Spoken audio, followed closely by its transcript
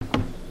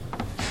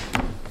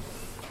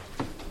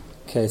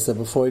Okay, so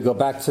before we go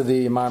back to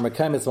the Mar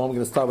Mekaymis, the one we're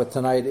going to start with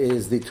tonight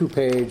is the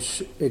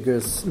 2-page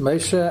Igros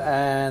Moshe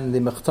and the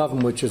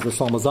Mechtavim, which is the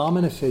Shlomo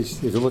Zalman,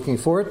 if you're looking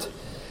for it.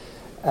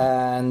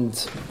 And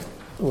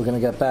we're going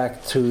to get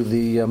back to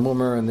the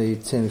Mumar and the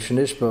Tin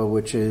Shenishba,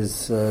 which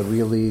is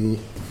really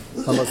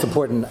the most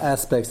important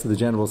aspects of the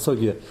general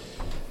sugya.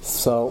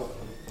 So,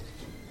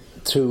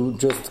 to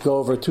just go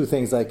over two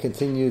things, I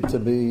continue to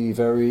be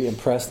very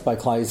impressed by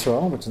Klal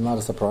Yisrael, which is not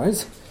a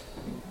surprise.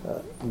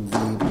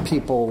 The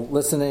people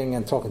listening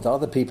and talking to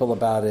other people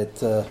about it,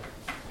 the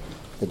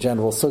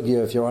general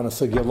sugya, if you're on a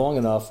sugya long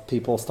enough,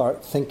 people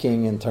start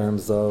thinking in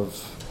terms of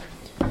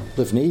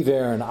Livnei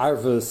Iver and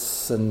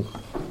Arvus, and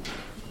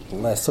the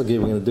last sugya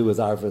we're going to do is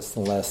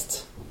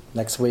Arvus,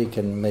 next week,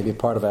 and maybe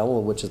part of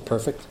Elul, which is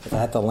perfect. If I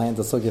had to land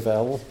a sugya for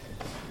Elul,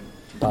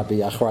 that'd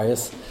be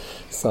Achrayas.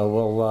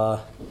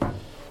 So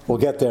we'll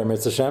get there,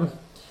 Mitzvah Shem.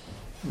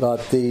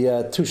 But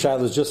the two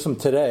shilas just from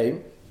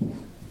today,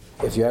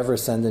 if you ever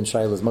send in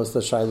shilas, most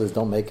of the shilas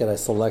don't make it. I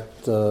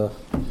select a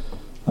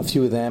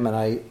few of them, and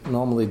I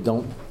normally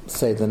don't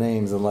say the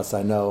names unless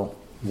I know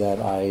that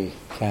I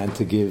can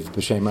to give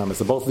b'shem Rama.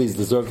 So both of these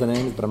deserve the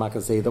names, but I'm not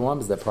going to say either one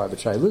because they're private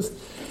shilas.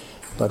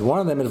 But one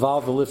of them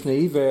involved the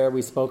Lifnei Iver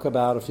we spoke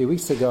about a few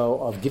weeks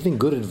ago of giving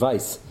good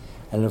advice,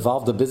 and it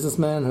involved a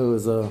businessman who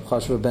is a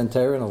chashuv ben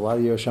Torah and a lot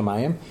of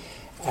Yerushalayim,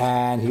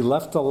 and he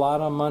left a lot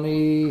of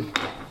money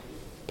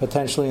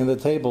potentially on the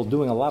table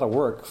doing a lot of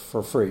work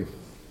for free,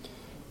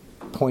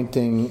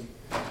 pointing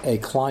a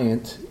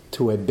client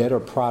to a better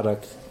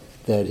product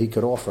that he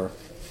could offer,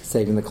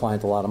 saving the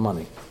client a lot of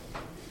money.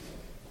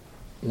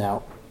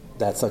 Now,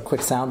 that's a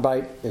quick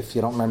soundbite. If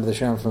you don't remember the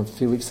sharing from a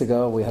few weeks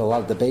ago, we had a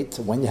lot of debate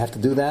when you have to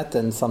do that,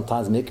 and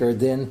sometimes Mikra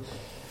Din.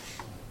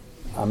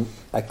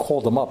 I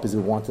called him up because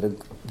we wanted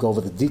to go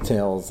over the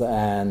details,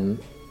 and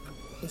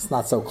it's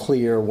not so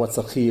clear what's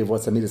a chiyuv,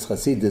 what's a midas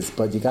chasidus,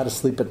 but you got to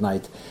sleep at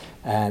night,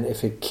 and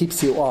if it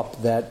keeps you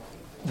up that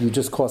you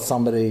just cost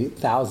somebody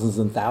thousands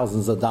and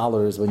thousands of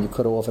dollars when you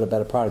could have offered a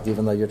better product,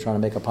 even though you're trying to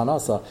make a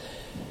panasa,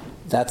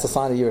 that's a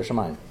sign of Yiras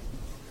Shamayim.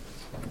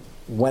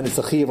 When it's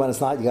a chiyuv, when it's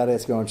not, you got to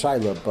ask your own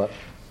shayla. But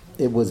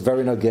it was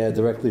very nogeh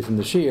directly from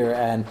the shir,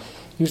 and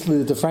usually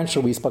the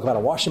differential, we spoke about a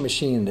washing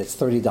machine, it's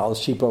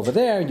 $30 cheaper over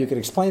there, and you can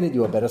explain it,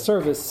 you have better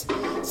service,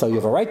 so you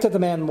have a right to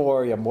demand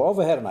more, you have more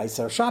overhead, a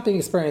nicer shopping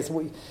experience.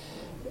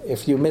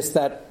 If you missed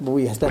that,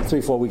 we spent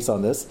 3-4 weeks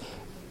on this.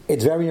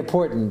 It's very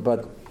important,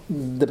 but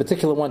the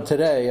particular one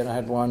today, and I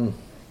had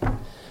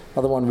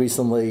another one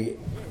recently,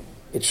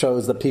 it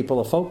shows that people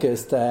are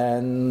focused,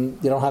 and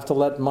you don't have to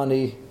let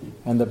money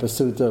and the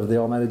pursuit of the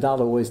almighty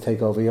dollar always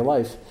take over your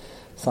life.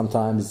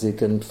 Sometimes you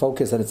can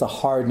focus, and it's a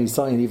hard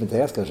nisayon even to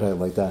ask a shayla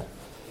like that.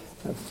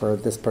 For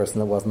this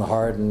person, it wasn't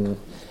hard, and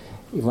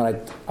even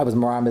when I was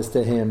maramis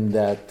to him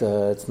that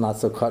it's not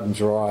so cut and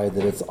dry,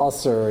 that it's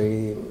usher,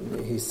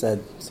 he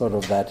said sort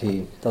of that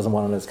he doesn't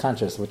want it on his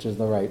conscience, which is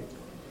the right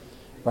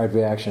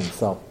reaction.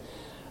 So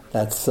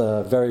that's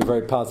a very,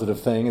 very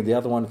positive thing. And the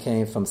other one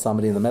came from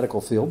somebody in the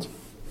medical field,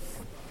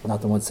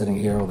 not the one sitting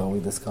here, although we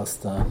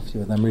discussed a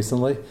few of them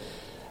recently.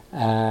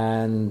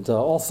 And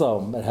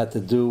also, it had to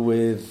do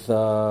with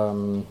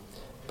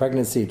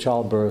pregnancy,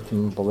 childbirth,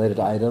 and related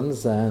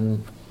items.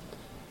 And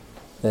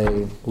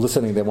they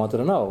wanted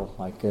to know,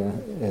 like,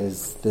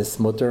 is this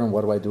mutter, and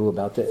what do I do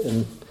about it?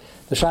 And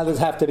the shaylas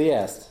have to be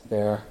asked.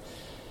 There are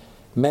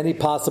many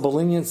possible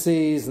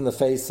leniencies in the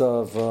face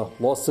of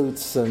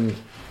lawsuits and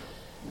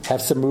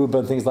hefsim ruba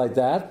and things like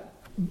that.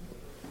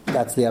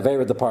 That's the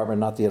Avra department,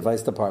 not the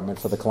advice department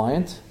for the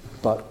client.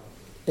 But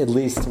at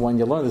least when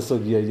you learn the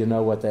sugya, you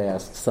know what they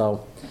ask.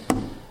 So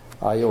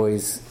I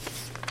always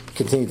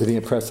continue to be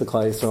impressed with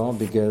Klal Yisrael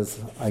because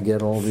I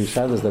get all these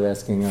shaylas they're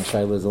asking. A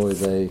shayla is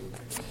always a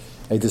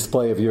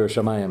display of Yiras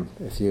Shamayim.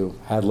 If you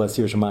had less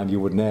Yiras Shamayim, you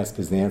wouldn't ask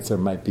because the answer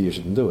might be you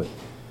shouldn't do it.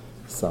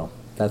 So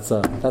that's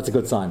a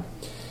good sign.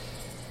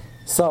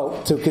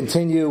 So, to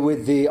continue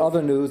with the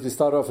other news, we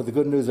start off with the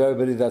good news of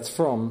everybody that's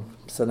from.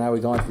 So now we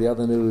go on to the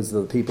other news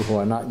of the people who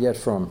are not yet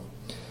from.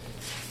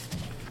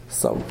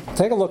 So,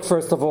 take a look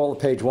first of all at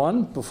page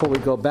 1, before we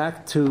go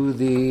back to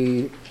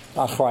the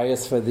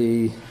achrayas for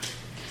the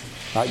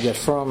not yet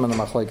from and the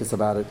machlekes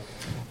about it.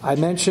 I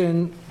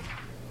mentioned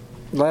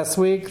last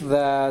week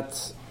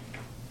that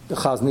the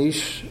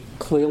Chaznish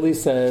clearly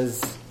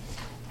says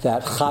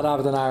that Chad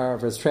Avra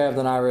Dinahara versus Trei Avra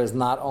Dinahara is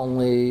not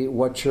only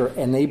what you're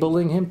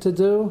enabling him to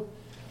do,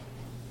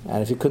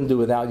 and if he couldn't do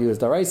without you, it's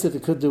daraisa. If he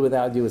could do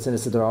without you, it's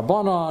inisa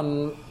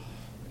d'Rabbanan.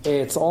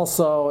 It's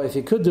also, if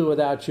he could do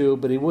without you,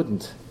 but he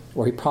wouldn't,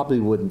 or he probably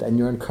wouldn't, and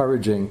you're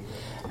encouraging,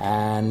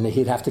 and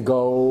he'd have to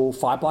go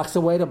 5 blocks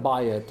away to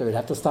buy it, or he'd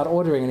have to start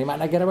ordering, and he might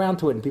not get around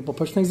to it, and people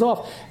push things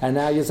off, and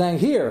now you're saying,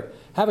 here,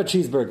 have a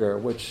cheeseburger,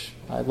 which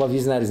I love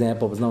using that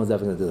example, because no one's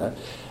ever going to do that,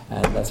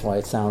 and that's why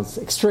it sounds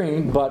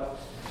extreme, but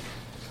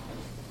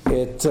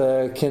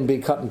it can be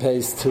cut and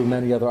paste to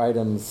many other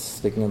items,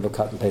 speaking of the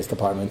cut and paste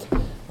department,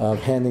 of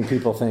handing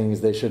people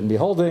things they shouldn't be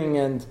holding,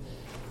 and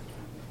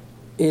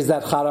is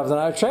that Chad Avra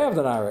Dinahara, Trei Avra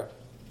Dinahara?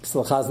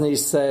 So the Chaznish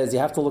says you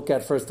have to look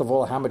at, first of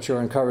all, how much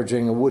you're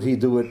encouraging, and would he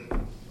do it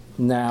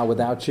now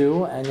without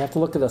you. And you have to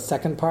look at the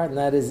second part, and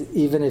that is,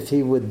 even if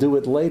he would do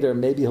it later,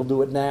 maybe he'll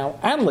do it now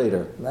and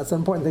later. That's an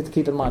important thing to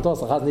keep in mind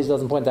also. Chazon Ish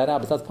doesn't point that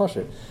out, but that's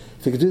Pashut.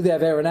 If you could do the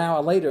Avera now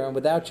and later, and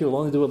without you, he'll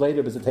only do it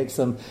later because it takes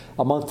him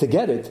a month to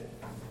get it,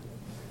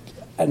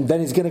 and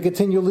then he's going to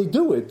continually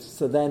do it.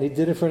 So then he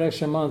did it for an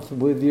extra month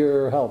with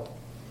your help.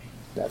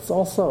 That's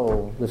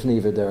also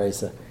Lifniva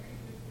Deraisa.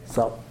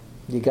 So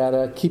you got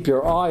to keep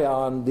your eye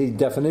on the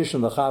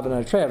definition of the Chav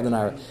and Avra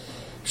Dinahara.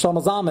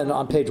 Shlomo Zalman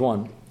on page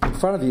 1, in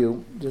front of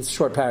you, just a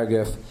short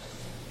paragraph,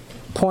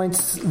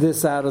 points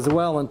this out as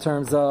well in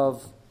terms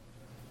of,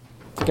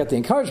 to get the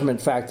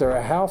encouragement factor,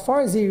 how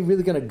far is he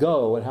really going to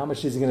go and how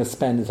much is he going to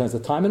spend in terms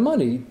of time and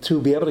money to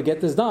be able to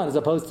get this done, as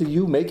opposed to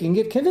you making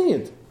it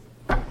convenient.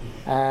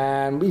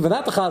 And even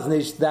that, the Chazon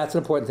Ish, that's an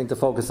important thing to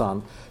focus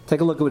on.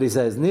 Take a look at what he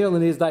says. Nir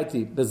l'niz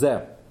daiti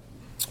bezer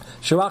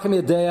shirachim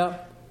yadea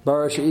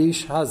bar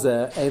sheish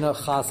hazeh eino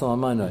chasam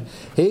amanoi.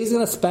 He's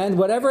going to spend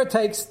whatever it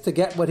takes to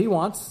get what he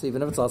wants,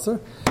 even if it's usher.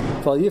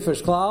 Val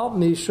yifish klal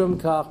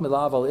mishum kach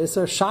milav al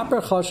iser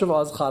shaper choshev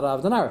az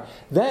chadav danar.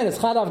 Then it's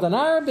chadav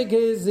danar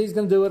because he's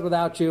going to do it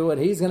without you,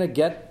 and he's going to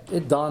get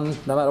it done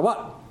no matter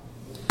what.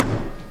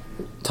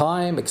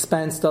 Time,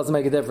 expense doesn't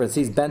make a difference.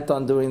 He's bent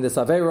on doing this.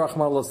 Avei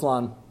rachman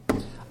l'slan.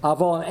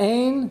 Avol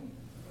ein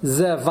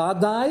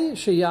zevadai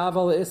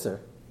sheyaval iser.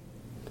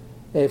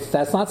 If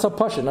that's not so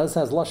pashut, notice it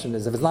has lashon.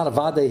 If it's not a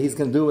vadai, he's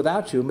going to do it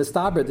without you.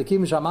 Mistaber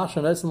dekim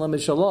shamashan esen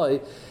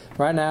lemishaloi.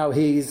 Right now,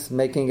 he's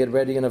making it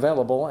ready and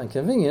available and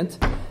convenient.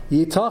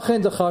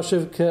 Yitachin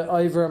dechashiv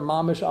ke'over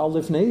mamish al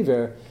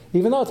lifneiver.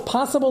 Even though it's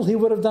possible he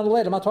would have done it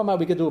later. I'm not talking about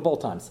we could do it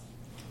both times.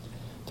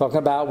 Talking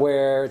about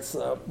where it's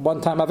one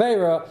time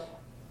avera.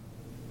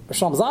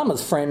 Shlomo Zalman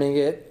is framing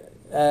it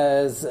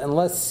as,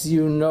 unless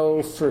you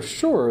know for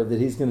sure that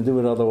he's going to do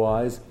it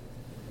otherwise,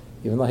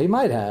 even though he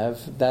might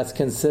have, that's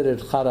considered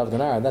chadav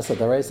danar. That's a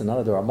deraisa, not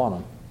a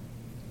derabanan.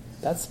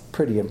 That's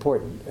pretty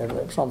important.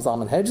 Shlomo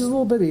Zalman hedges a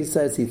little bit. He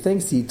says he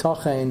thinks he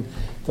tochen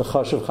the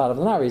chashuv chadav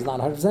danar. He's not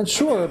 100%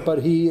 sure,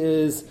 but he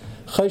is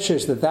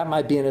choshesh that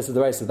might be an issa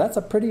deraisa. That's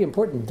a pretty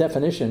important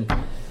definition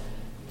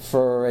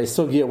for a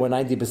sugya we're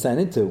 90%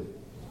 into,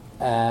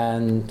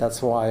 and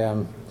that's why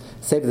I'm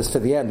save this for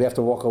the end. We have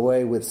to walk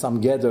away with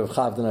some geder of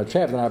chav danar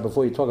trev danar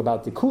before you talk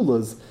about the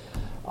kulas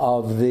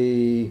of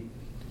the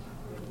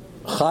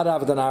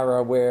chadav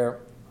danara, where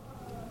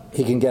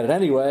he can get it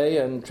anyway,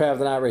 and trev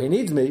danara he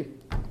needs me.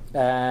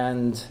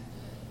 And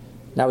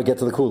now we get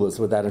to the kulas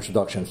with that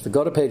introduction. So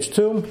go to page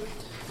 2,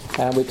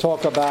 and we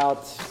talk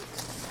about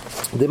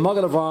the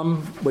Magen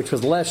Avram, which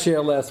was last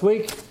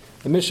week.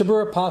 The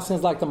Mishabura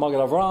passes like the Magen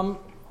Avram,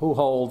 who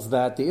holds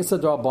that the Issa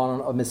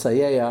Drabanan of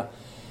Misayeya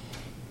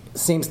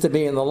seems to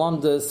be in the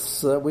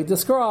Lumdus we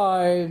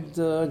described,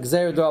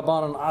 Gzeir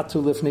Drabanan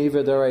Atu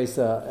Lifneiver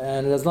Deraisa,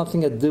 and it has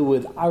nothing to do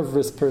with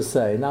Arvus per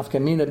se.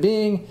 Nafkamina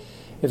being,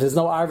 if there's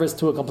no Arvus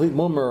to a complete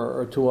mummer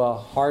or to a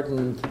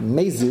hardened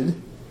mazid,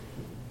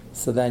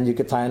 so then you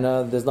could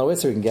there's no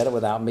Isser, you can get it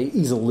without me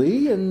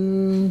easily,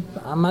 and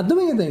I'm not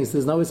doing anything, so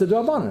there's no Issa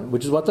Drabanan,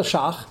 which is what the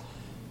Shach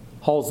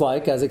holds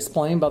like, as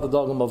explained by the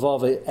Dogam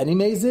Avava. Any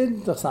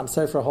mazid, the Chassam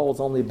Sofer holds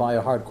only by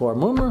a hardcore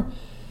mummer,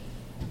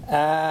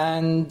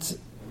 and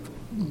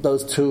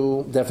those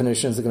two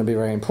definitions are going to be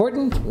very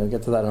important. We're going to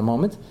get to that in a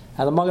moment.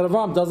 And the Magen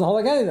Avram doesn't hold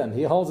like any of them.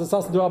 He holds it's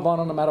also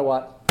Drabanan no matter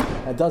what.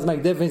 It does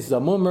make a difference. It's a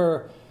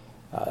mummer,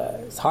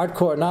 it's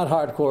hardcore, not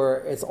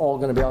hardcore. It's all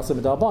going to be also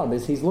Drabanan,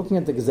 because he's looking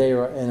at the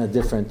Gezeira in a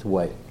different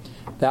way.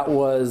 That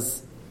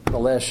was the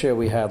last share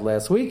we had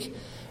last week.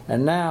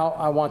 And now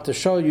I want to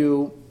show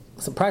you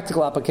some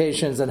practical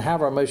applications and how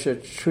Rav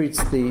Moshe treats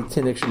the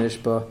Tinnik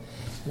Shnishba.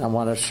 And I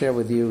want to share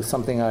with you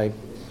something I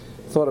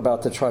thought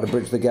about to try to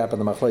bridge the gap in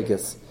the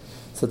Machlekes.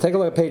 So take a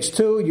look at page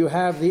 2. You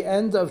have the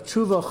end of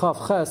Tshuva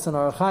Chav Ches in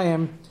Orach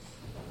Chaim.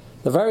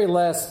 The very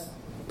last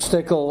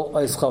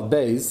shtickle is Chav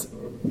Beis.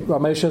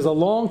 Rav Moshe has a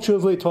long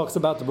tshuva. He talks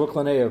about the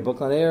Brooklyn Eruv.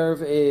 Brooklyn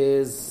Eruv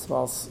is,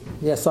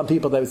 some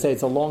people they would say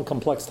it's a long,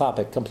 complex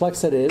topic.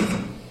 Complex it is.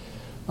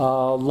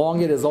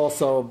 Long it is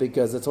also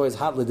because it's always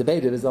hotly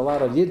debated. There's a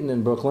lot of Yidden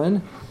in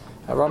Brooklyn.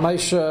 Rav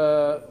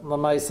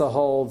Moshe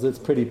holds it's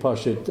pretty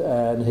pashut,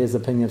 and his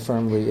opinion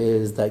firmly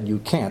is that you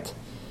can't.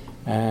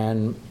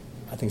 And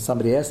I think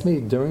somebody asked me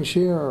during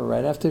Shir or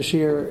right after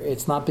Shir,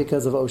 it's not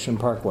because of Ocean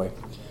Parkway.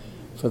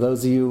 For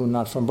those of you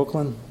not from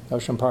Brooklyn,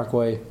 Ocean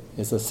Parkway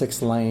is a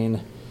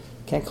 6-lane,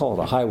 can't call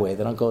it a highway,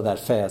 they don't go that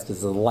fast,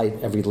 it's a light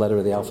every letter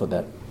of the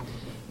alphabet.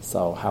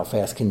 So how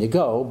fast can you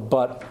go?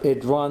 But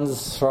it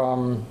runs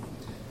from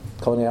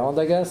Coney Island,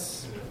 I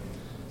guess,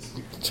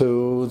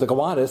 to the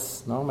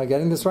Gowanus. No, am I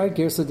getting this right?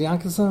 Girsa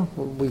Diankasa?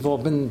 We've all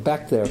been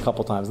back there a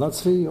couple times. Not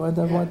Tzvi, you went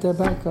there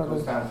back?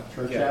 Goes down to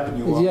Church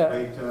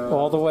Avenue,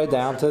 all the way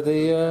down to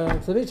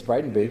the beach,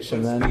 Brighton Beach,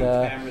 and then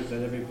cameras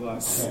at every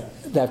block.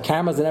 They have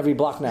cameras in every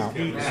block now.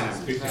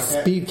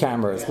 Speed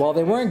cameras. Well,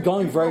 they weren't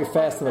going very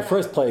fast in the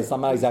first place.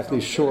 I'm not exactly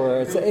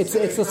sure. It's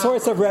a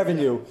source of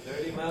revenue.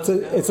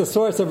 It's a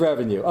source of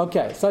revenue.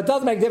 Okay, so it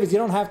does make a difference. You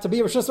don't have to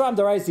be Rosh Hashanah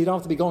D'Oraisa. You don't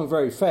have to be going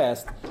very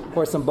fast.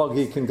 Horse and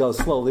buggy can go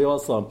slowly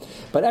also.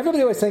 But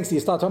everybody always thinks you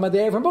start talking about the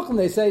area from Brooklyn.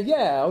 They say,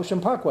 yeah,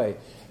 Ocean Parkway.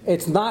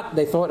 It's not.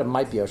 They thought it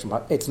might be Ocean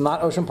Park. It's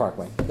not Ocean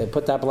Parkway. They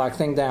put that black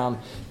thing down.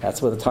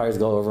 That's where the tires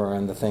go over,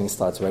 and the thing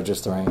starts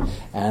registering.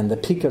 And the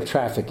peak of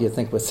traffic, you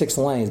think, was 6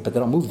 lanes, but they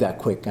don't move that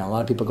quick. And a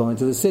lot of people go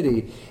into the city.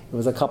 It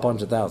was a couple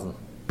 100,000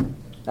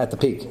 at the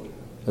peak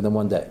within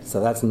one day. So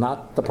that's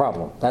not the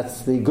problem.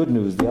 That's the good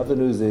news. The other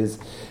news is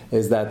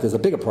that there's a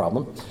bigger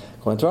problem.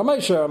 According to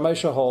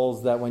Ramesha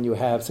holds that when you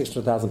have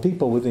 600,000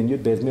 people within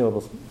Yud Beis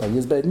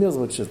Milz,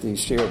 which is the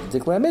share of the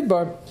Diklei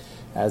Midbar,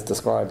 as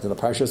described in the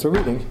parashas we're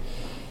reading.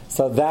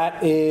 So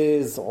that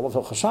is, all of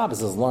Hilchos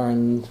Shabbos is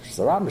learned,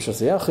 Sarab,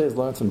 Mishas is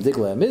learned from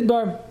Diklei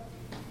Midbar.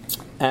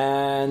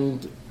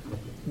 And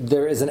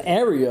there is an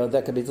area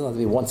that could be, doesn't have to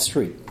be one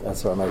street.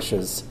 That's what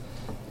Ramesha's,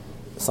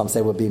 some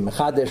say would be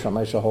Mechadesh,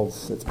 Ramesha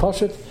holds it's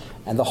Poshet.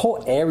 And the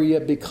whole area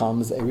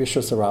becomes a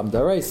Rishus Harab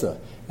D'Oraisa.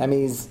 That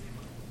means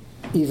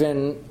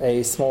even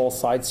a small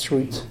side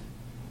street,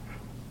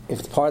 if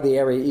it's part of the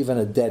area, even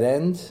a dead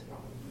end.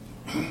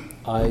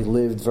 I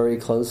lived very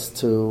close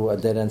to a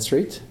dead end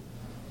street.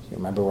 You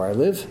remember where I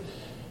live?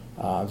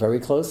 Very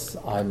close.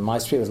 My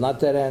street was not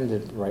dead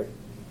end. Right,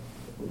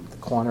 the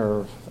corner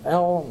of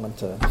L went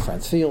to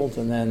France Field,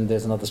 and then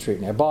there's another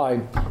street nearby.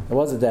 It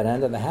was a dead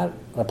end, and they had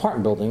an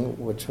apartment building,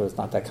 which was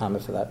not that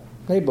common for that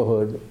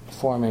neighborhood,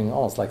 forming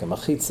almost like a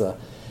mechitza.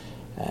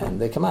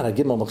 And they come out and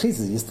give them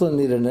mechitzas. You still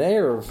needed an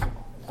Eruv.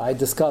 I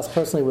discussed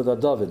personally with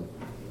David.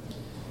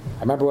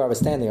 I remember where I was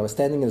standing. I was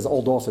standing in his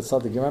old office. So,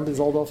 do you remember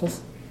his old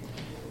office?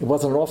 It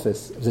wasn't an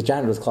office. It was a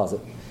janitor's closet.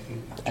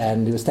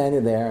 And he was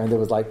standing there, and there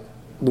was like,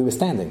 we were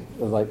standing.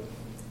 It was like,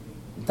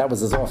 that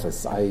was his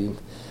office.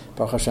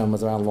 Baruch Hashem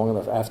was around long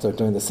enough after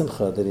during the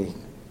Simcha that he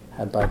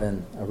had by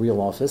then a real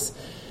office.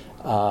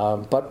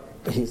 But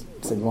he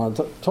said, you want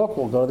to talk?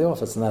 We'll go to the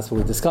office. And that's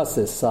where we discussed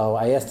this. So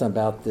I asked him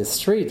about this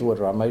street. Would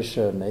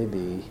Ramesha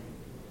maybe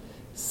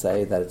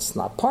say that it's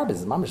not part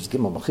of it? Mamash just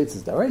give him a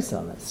mechitzas d'oraisa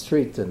on that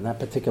street. In that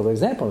particular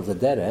example, it was a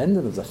dead end, and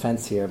there was a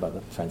fence here by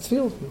the France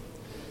Field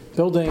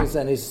buildings.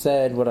 And he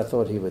said what I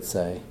thought he would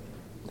say.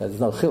 There's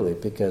no chili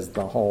because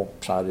the whole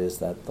shot is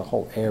that the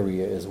whole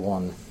area is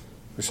one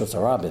Rishos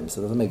Harabim,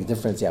 so it doesn't make a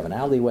difference. You have an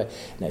alleyway.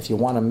 Now, if you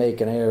want to make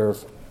an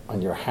Eruv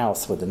on your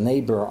house with a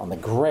neighbor on the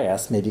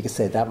grass, maybe you could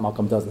say that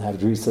Malcolm doesn't have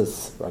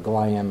Drisas or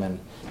Galayim, and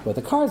where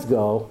the cars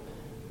go,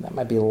 that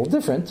might be a little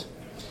different.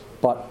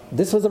 But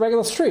this was a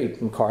regular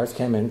street, and cars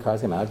came in, cars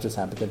came out. It just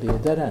happened to be a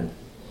dead end.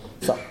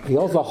 So he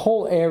holds the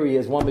whole area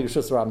is one big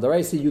Rishos Harabim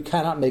D'Oraisa. You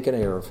cannot make an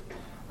Eruv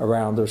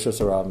around the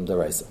Rishos Harabim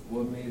D'Oraisa.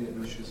 What made it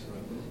Rishos Harabim?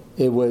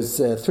 It was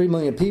 3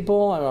 million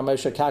people, and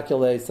Ramesha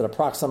calculates that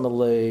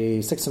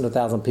approximately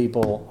 600,000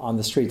 people on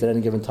the street at any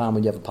given time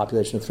when you have a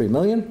population of 3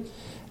 million,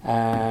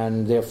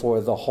 and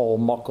therefore the whole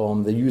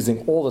makom, they're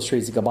using all the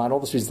streets, you combine all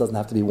the streets, doesn't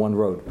have to be one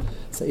road.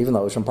 So even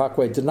though Ocean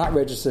Parkway did not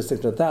register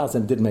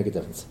 600,000, it did make a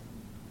difference.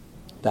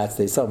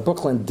 So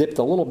Brooklyn dipped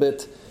a little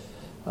bit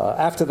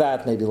after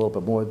that, maybe a little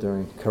bit more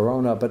during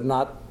Corona, but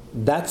not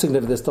that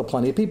significant. There's still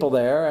plenty of people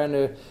there, and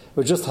it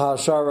was just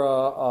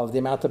hashara of the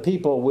amount of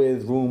people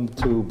with room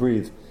to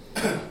breathe.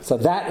 So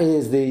that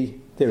is the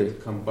theory.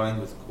 Combined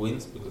with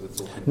Queens because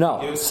it's all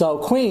no. So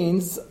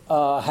Queens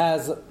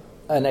has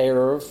an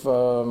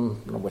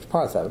Eruv. Which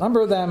parts have a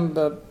number of them,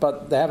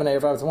 but they have an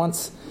Eruv. I was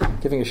once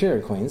giving a shir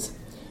in Queens.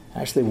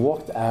 I actually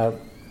walked out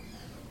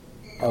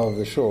of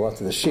the shul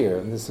after the shir,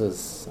 and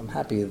I'm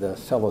happy the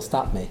fellow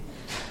stopped me.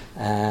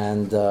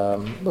 And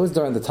it was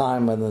during the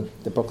time when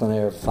the Brooklyn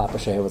Eruv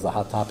Flapper was a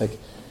hot topic.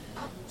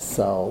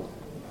 So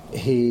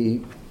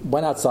he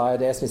went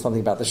outside, asked me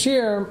something about the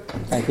shir,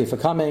 thank you for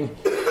coming,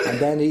 and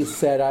then he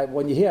said,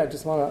 when you're here, I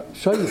just want to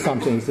show you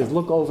something. He says,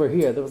 look over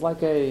here. There was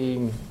like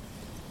a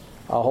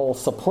whole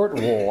support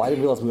wall. I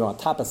didn't realize we were on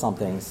top of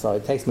something, so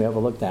he takes me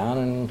over, look down,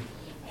 and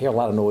I hear a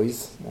lot of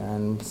noise,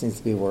 and it seems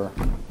to be we're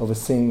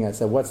overseeing. I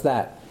said, what's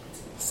that?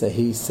 So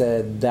he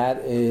said,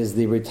 that is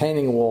the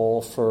retaining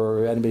wall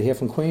for anybody here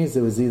from Queens.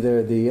 It was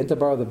either the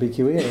Interbar or the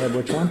BQE. I heard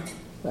which one.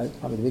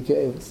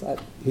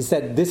 He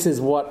said, this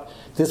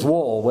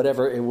wall,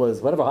 whatever it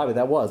was, whatever highway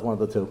that was, one of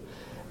the two,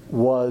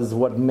 was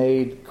what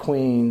made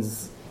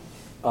Queens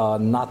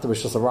not the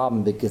Rishos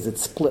Harabim because it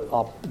split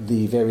up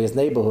the various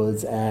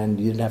neighborhoods and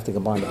you didn't have to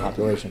combine the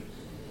population.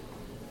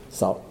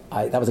 So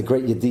that was a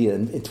great idea.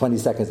 In 20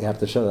 seconds, you have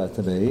to show that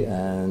to me,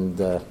 and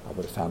I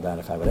would have found out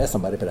if I would ask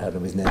somebody, but I had no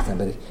reason to ask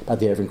somebody about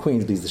the Eruv in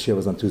Queens because the shir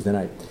was on Tuesday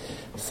night.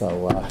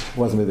 So it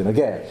wasn't really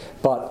nagay.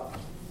 But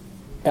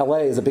LA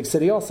is a big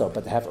city also,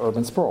 but they have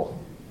urban sprawl.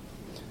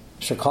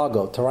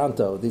 Chicago,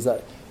 Toronto,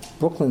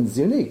 Brooklyn's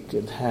unique.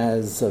 It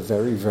has a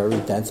very, very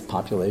dense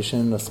population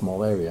in a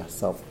small area.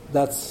 So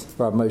that's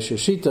Rav Moshe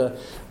Shita,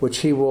 which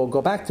he will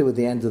go back to at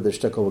the end of the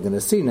shtickle we're going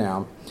to see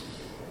now.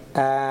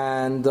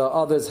 And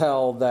others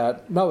held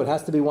that, no, it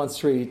has to be one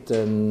street,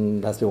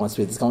 and it has to be one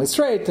street that's going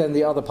straight, and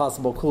the other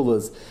possible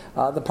kulas.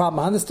 The problem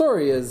behind the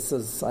story is,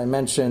 as I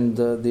mentioned,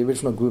 the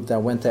original group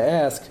that went to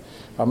ask,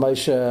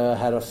 Moshe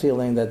had a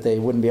feeling that they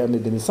wouldn't be able to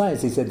do the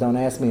science. He said, don't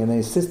ask me, and they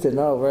insisted,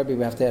 no, Rebbe,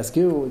 we have to ask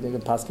you. They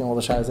could pass all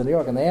the shayos in New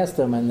York, and they asked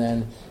him, and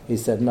then he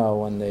said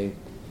no, and they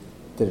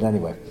did it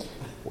anyway,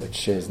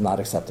 which is not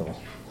acceptable.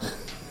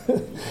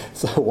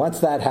 So once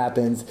that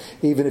happens,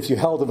 even if you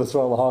held a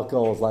V'Srael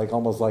L'Hakel, it's like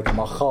almost like a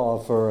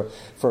macha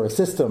for a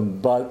system,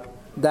 but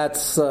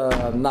that's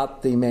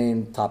not the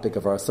main topic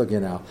of our sugya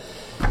now.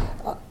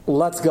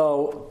 Let's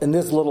go, in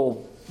this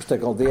little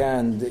particle at the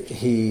end,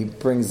 he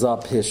brings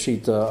up his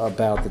shita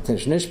about the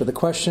Tinshnish, but the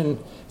question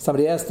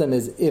somebody asked him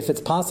is, if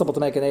it's possible to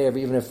make an Erev,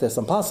 even if there's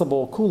some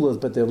possible kulas,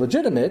 but they're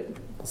legitimate,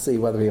 we'll see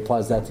whether he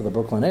applies that to the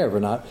Brooklyn Erev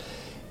or not,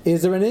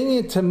 is there an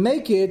Indian to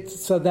make it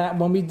so that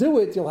when we do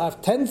it, you'll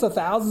have tens of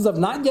thousands of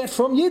not yet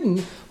from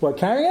Yidden who are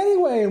carrying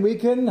anyway, and we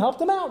can help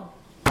them out.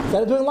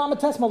 Instead of doing Lamed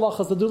Tes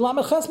Malachas, to do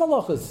Lamed Ches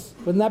Malachas.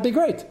 Wouldn't that be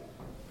great?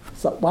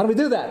 So why don't we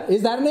do that?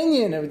 Is that an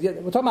Indian?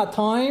 We're talking about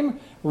time,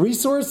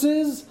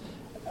 resources,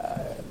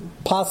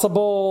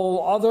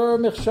 possible other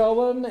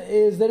Michshalim.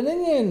 Is that an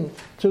Indian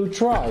to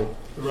try?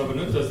 The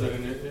Rabbanut does that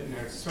in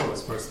Eretz Yisrael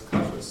as far as the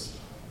kashrus.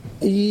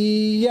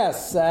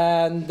 Yes,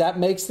 and that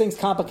makes things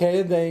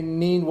complicated. They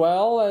mean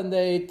well, and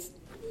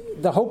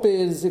the hope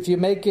is if you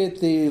make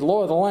it the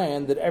law of the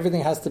land that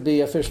everything has to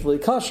be officially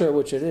kosher,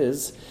 which it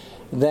is,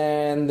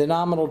 then the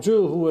nominal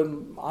Jew who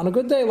would, on a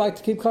good day, like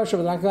to keep kosher,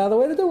 but not the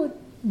way to do it,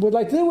 would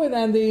like to do it,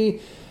 and the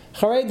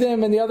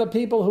Charedim and the other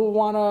people who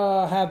want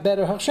to have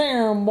better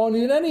Hashem won't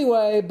need it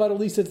anyway, but at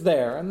least it's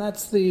there. And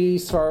that's the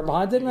story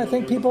behind it, and I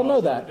think people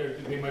know that.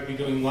 They might be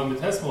doing Lamed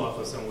Tes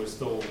Malachas, and we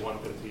still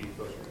want them to eat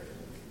kosher.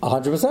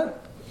 100%.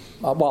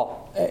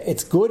 Well,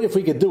 it's good if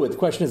we could do it. The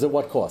question is at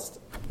what cost?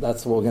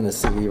 That's what we're going to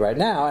see right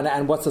now.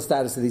 And what's the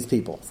status of these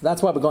people? So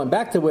that's why we're going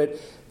back to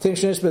it.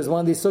 Tinsh Nishba is one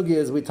of these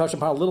sugyas we touch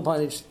upon a little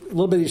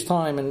bit each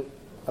time, and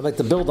I'd like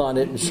to build on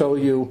it and show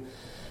you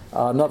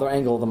another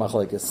angle of the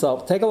machlekes.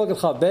 So take a look at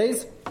Chav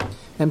Beis.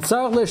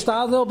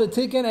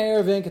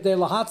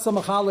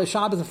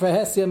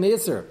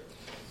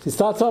 He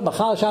starts off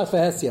Machal Shabbos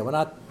Fehesia. We're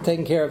not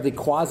taking care of the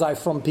quasi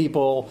from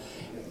people.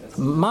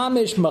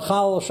 Mamish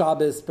Machal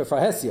Shabbos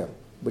Fehesia,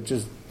 which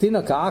is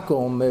Tina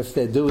Ka'akum if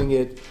they're doing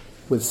it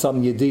with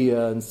some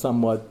Yediyah and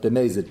somewhat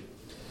Bemezid.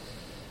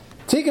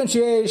 Tikkun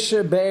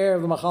Sheish Be'er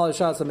Machal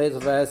Shabbos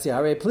Fehesia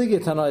Hare Pligi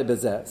Tanoi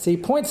Bezeh. So he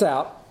points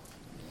out,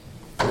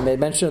 I made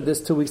mention of this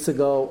 2 weeks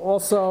ago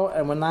also,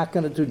 and we're not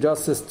going to do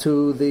justice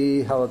to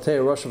the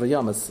Halatei Rosh of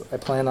Yamas. I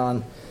plan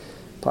on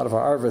part of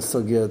our Arvis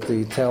Sugya at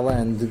the tail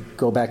end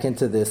go back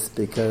into this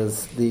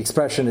because the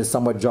expression is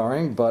somewhat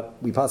jarring,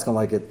 but we pass on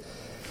like it.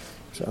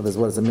 What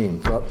does it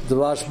mean? The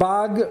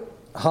Rashbag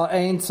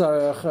ha'ein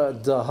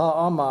tzarech the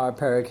ha'amar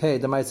perik hey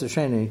the ma'aser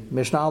sheni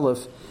Mishnah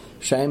Aleph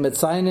she'em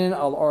mitzainin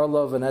al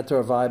orlo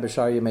v'neter avai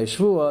b'shar yemei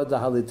shvua the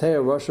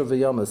halitei rosh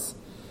v'yomas.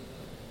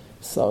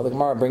 So the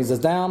Gemara brings us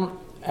down,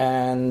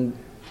 and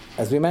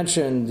as we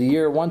mentioned, the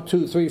year 1,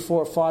 2, 3,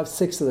 4, 5,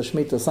 6 of the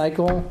Shemitah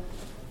cycle,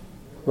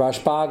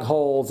 Rashbag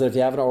holds that if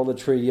you have an orla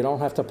tree, you don't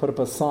have to put up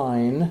a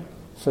sign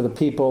for the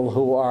people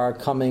who are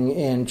coming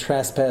in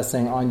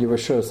trespassing on your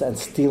rishus and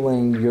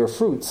stealing your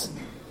fruits.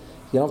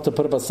 You don't have to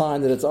put up a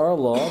sign that it's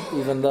Arla,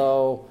 even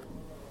though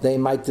they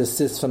might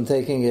desist from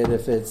taking it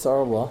if it's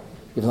Arla,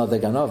 even though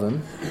they're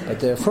Ganovim, but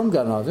they're from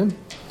Ganovim.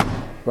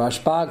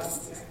 Rashbag,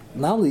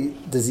 not only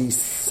does he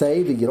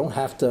say that you don't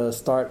have to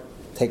start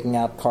taking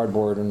out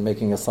cardboard and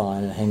making a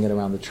sign and hanging it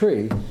around the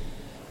tree,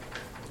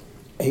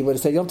 he would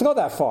have said, you don't have to go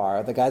that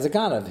far. The guy's a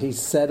Ganov. He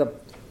said a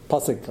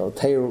pasuk,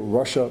 Teir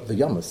Russia the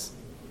Yamas.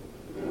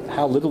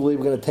 How literally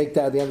we're going to take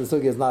that at the end of the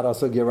sugya is not our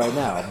sugya right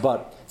now,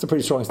 but it's a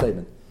pretty strong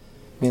statement.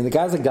 I mean, the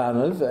guy's a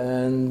Ganav,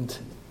 and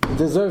he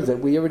deserves it.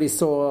 We already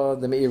saw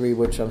the Meiri,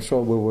 which I'm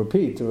sure we'll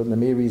repeat. The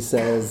Meiri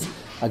says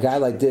a guy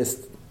like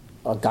this,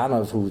 a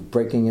Ganav who's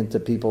breaking into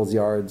people's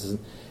yards,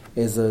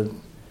 is a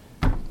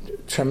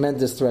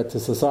tremendous threat to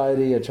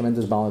society, a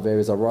tremendous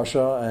Balaveris of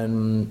Russia,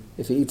 and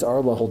if he eats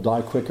Arla, he'll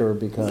die quicker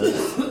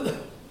because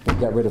we'll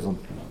get rid of him.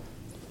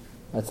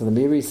 That's what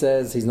the Meiri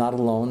says. He's not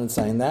alone in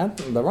saying that.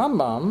 The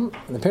Rambam,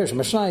 in the Parish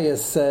Mishnayos,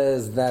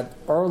 says that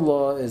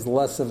Arla is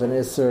less of an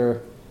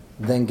Isser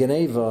than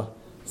Geneva.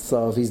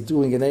 So if he's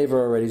doing Geneva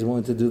already, he's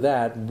willing to do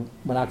that,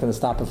 we're not going to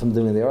stop him from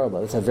doing the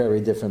Arla. It's a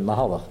very different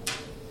Mahala.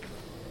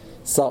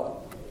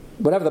 So,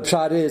 whatever the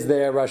pshat is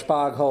there,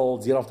 Rashbag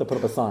holds, you don't have to put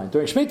up a sign.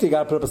 During Shemitah, you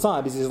got to put up a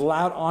sign because he's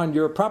allowed on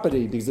your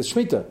property because it's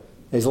Shemitah.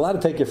 He's allowed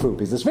to take your fruit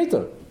because it's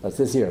Shemitah. That's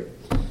this year.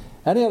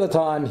 Any other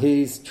time,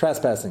 he's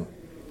trespassing.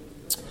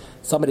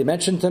 Somebody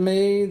mentioned to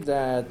me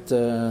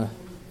that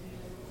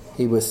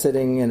he was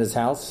sitting in his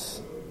house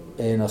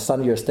in a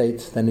sunnier state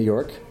than New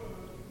York.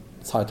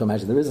 It's hard to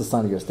imagine there is a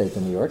sunnier state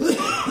than New York.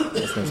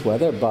 It's nice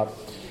weather, but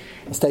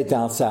a state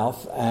down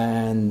south,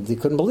 and he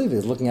couldn't believe it. He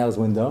was looking out his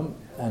window,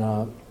 and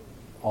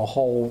a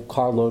whole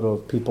carload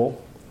of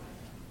people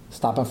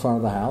stop in front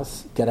of the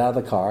house, get out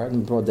of the car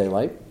in broad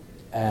daylight,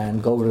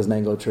 and go over to his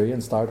mango tree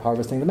and start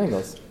harvesting the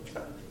mangoes.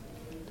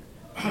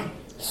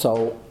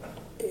 So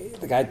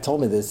the guy told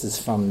me this is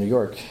from New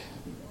York.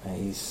 And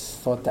he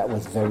thought that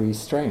was very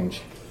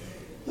strange.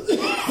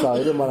 So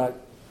he didn't want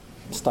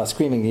to start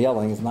screaming and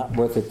yelling. It's not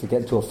worth it to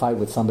get into a fight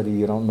with somebody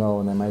you don't know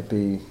and they might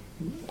be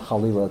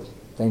Halila,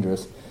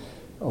 dangerous,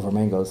 over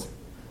mangoes.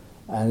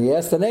 And he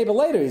asked the neighbor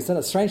later, he said,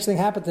 a strange thing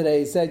happened today.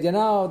 He said,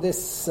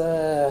 this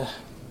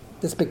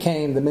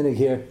became the minhag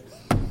here.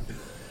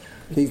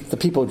 The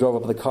people who drove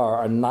up the car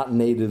are not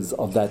natives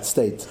of that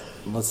state.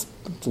 Let's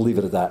leave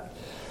it at that.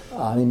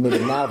 Maybe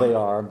now they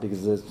are,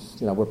 because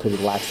we're pretty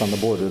lax on the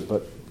borders,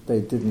 but they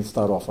didn't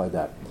start off like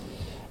that.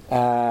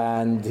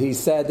 And he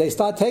said, he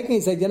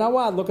said, you know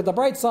what, look at the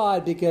bright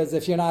side, because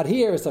if you're not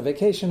here, it's a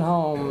vacation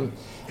home.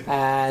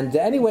 And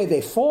anyway,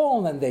 they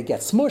fall, and they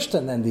get smushed,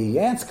 and then the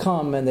ants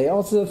come, and they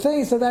also the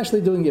things, so they're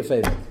actually doing you a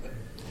favor.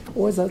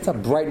 Or that's a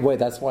bright way,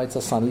 that's why it's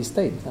a sunny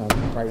state, a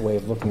bright way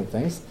of looking at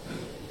things.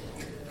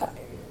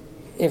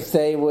 If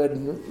they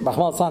would,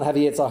 Mahmal San have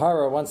Yetzer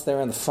Hara, once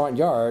they're in the front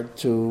yard,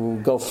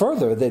 to go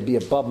further, they'd be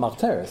above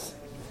Machteres.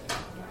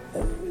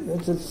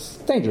 It's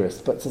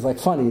dangerous, but it's like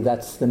funny,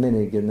 that's the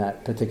minhag in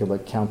that particular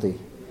county,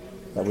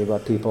 that we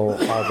let people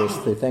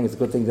harvest the thing. It's a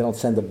good thing they don't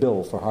send a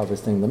bill for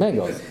harvesting the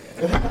mangoes.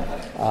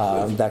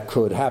 That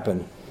could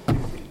happen.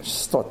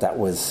 Just thought that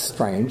was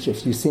strange.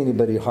 If you see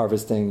anybody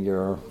harvesting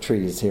your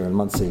trees here in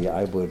Muncie,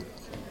 I would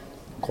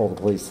call the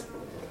police.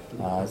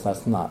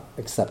 That's not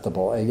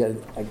acceptable.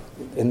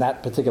 In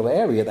that particular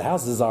area, the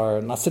houses are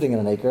not sitting in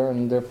an acre,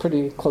 and they're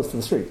pretty close to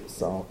the street.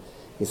 So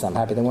he said, I'm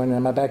happy they weren't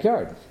in my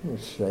backyard,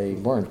 which they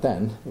weren't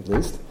then, at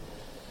least.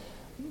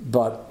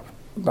 But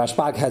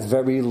Rashbag has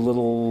very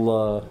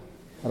little,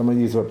 I don't want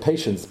to use the word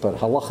patience, but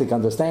halachic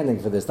understanding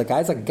for this. The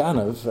guy's a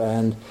ganav,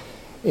 and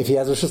if he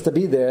has a shus to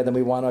be there, then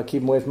we want to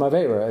keep him away from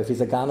Avera. If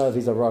he's a ganav,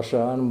 he's a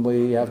rasha, and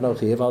we have no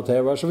chiv, I'll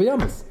tell rasha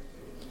v'yamas.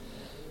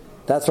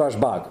 That's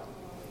Rashbag.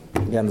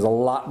 Again, there's a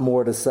lot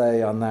more to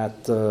say on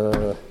that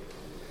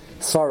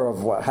sorrow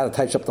of how to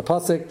touch up the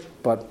pasuk,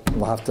 but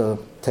we'll have to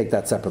take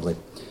that separately.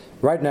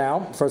 Right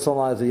now, first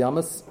one is the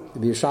Yamas,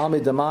 the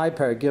Yishalmi Demai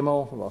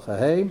Paragimel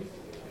Lachahei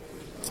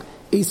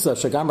Isa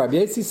Shagam Rabbi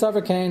Yesi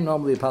Savakain.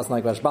 Normally, pass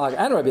like Rashbag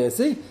and Rabbi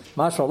Yesi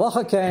Mashal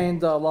Lachakain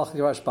the Lach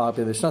Rashbag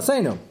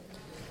B'Vishnasenu.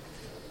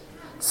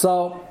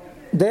 So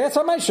they asked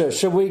Ramesha,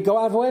 should we go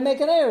out of the way and make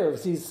an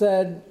Eruv? He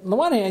said, on the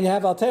one hand, you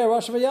have Alter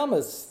Rosh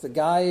V'Yamas. The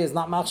guy is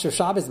not Machshav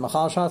Shabbos,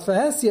 Machal Shabbos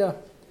V'Hesya.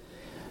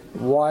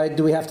 Why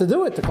do we have to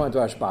do it, according to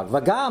Rashbag?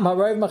 V'gam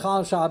ha'roiv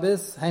Machal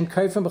Shabbos, haim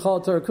kaifim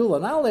b'chol Torah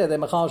kula. Not only are they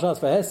Machal Shabbos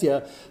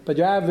V'Hesya, but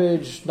your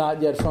average,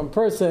 not yet from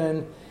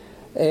person,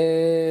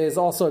 is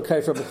also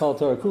kaifim b'chol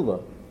Torah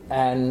kula.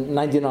 And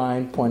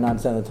 99.9%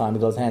 of the time, it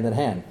goes hand in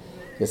hand.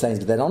 You're saying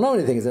they don't know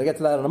anything. He's going to get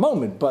to that in a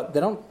moment. But they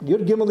don't,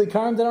 Yud Gimel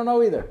Ikarim, they don't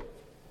know either.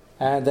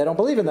 And they don't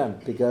believe in them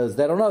because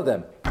they don't know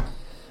them. And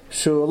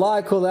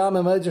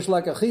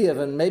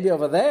maybe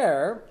over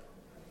there,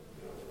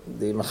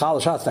 the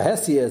Machal Shatz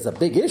V'Hesya is a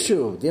big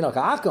issue. But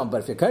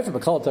if you're careful,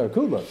 B'Kol Torah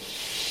Kula,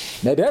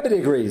 maybe everybody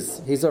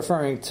agrees. He's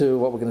referring to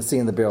what we're going to see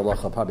in the Bir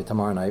Locha probably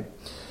tomorrow night.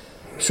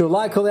 And the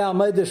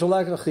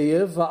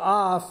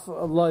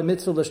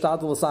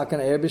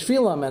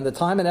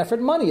time and effort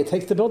and money it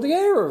takes to build the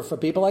Eruv for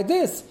people like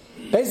this.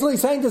 Basically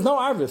saying there's no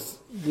arvis.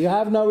 You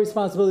have no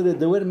responsibility to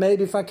do it,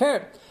 maybe if I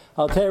care.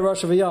 I'll tell you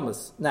Rosh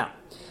Hashanah. Now,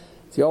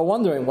 if you're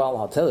wondering, well,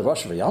 I'll tell you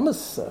Rosh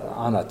Hashanah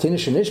on a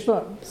Tinish and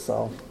Ishba.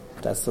 So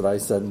that's what I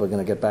said. We're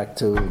going to get back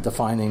to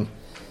defining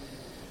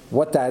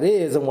what that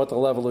is and what the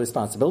level of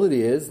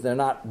responsibility is. They're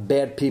not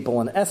bad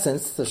people in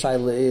essence. The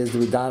Shaila is, do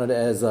we don it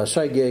as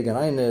Shaygig and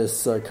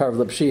Einis, Karv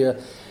Lepshia?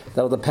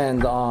 That'll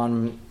depend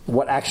on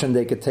what action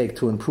they could take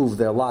to improve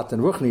their lot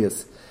and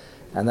Ruchnius.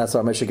 And that's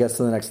why Moshe gets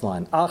to the next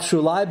line. Ach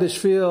shulai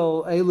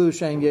b'shvil elu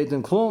shein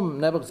yedin klum.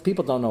 Never,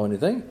 people don't know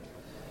anything.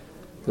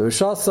 The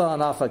Rishasa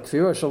and Afa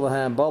Kfira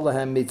Shalahem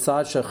Balahem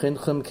Mitzad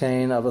Shachinchim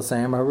Kain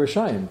Avasayim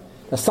Harishayim.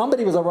 Now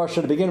somebody was a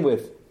Russia to begin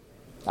with.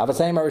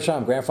 Avasayim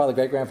Harishayim, grandfather,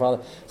 great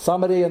grandfather.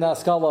 Somebody in the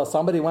Askala,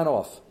 somebody went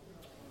off.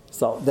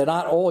 So they're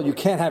not all. You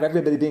can't have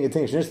everybody being a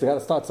Tinishnish. They got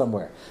to start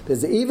somewhere.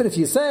 Because even if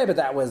you say, but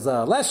that was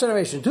last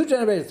generation, 2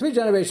 generations, 3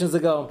 generations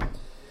ago.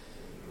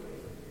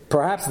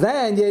 Perhaps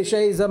then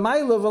Yeshe is a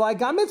Mailuv like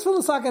Gamitz for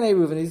the Sakan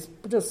Eruv, and he's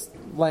just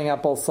laying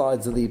out both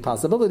sides of the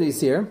possibilities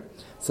here.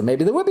 So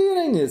maybe there would be an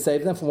Indian to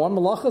save them from one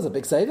malacha is a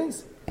big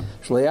savings.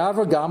 That's the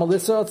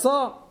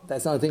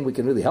only thing we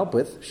can really help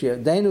with. They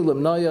don't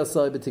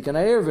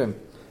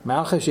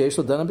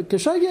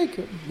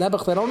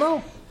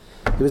know.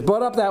 He was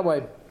brought up that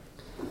way.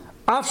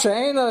 He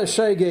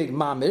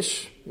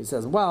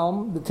says,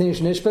 well, the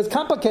Tinish Nishba is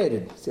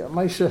complicated. See,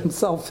 Moshe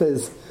himself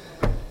is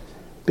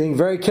being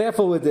very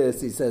careful with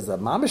this. He says,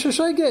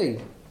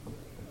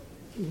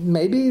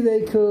 maybe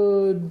they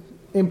could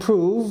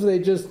improve, they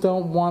just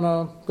don't want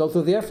to go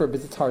through the effort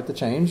because it's hard to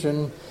change,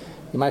 and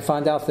you might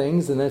find out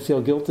things and then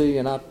feel guilty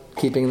you're not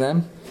keeping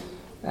them,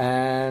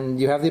 and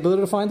you have the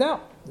ability to find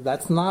out.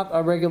 That's not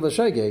a regular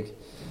shegeg.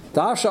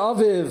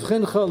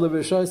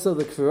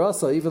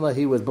 Even though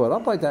he was brought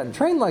up like that and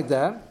trained like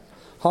that,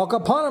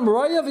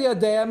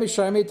 Amish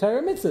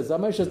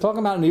is talking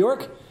about in New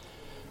York.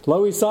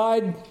 Lower East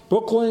Side,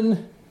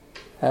 Brooklyn,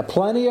 have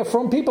plenty of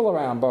from people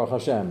around, Baruch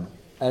Hashem.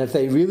 And if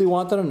they really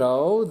wanted to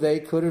know, they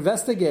could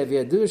investigate.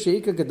 And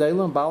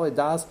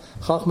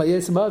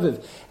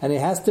he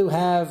has to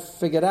have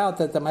figured out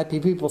that there might be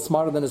people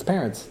smarter than his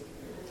parents.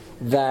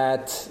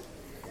 That,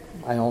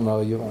 I don't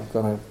know, you're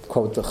going to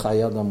quote the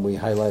Chayadim we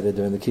highlighted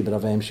during the Kibbutz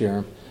of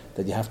Shirim,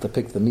 that you have to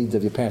pick the needs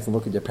of your parents and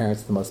look at your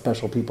parents, the most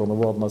special people in the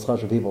world, the most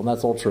special people, and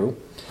that's all true.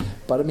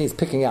 But it means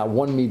picking out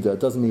one midah. It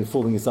doesn't mean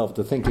fooling yourself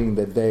to thinking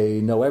that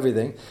they know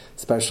everything,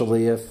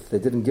 especially if they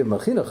didn't give them a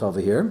chinuch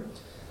over here.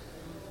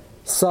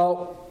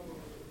 So,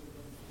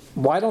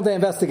 why don't they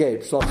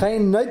investigate? This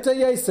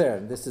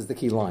is the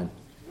key line.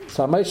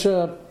 So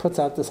Moshe puts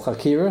out this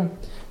chakira,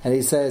 and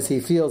he says he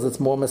feels it's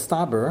more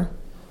mistaber.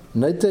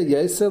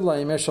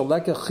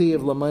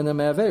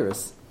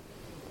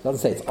 Doesn't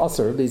say it's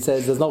usr, but he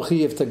says there's no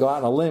chiv to go out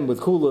on a limb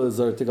with kulas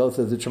or to go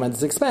through the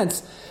tremendous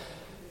expense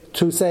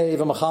to save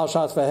a machal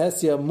shatz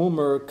v'hesya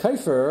mumer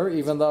kaifer,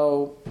 even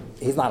though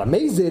he's not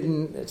amazed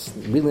and it's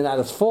really not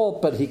his fault,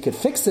 but he could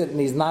fix it, and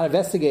he's not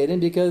investigating,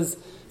 because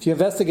if you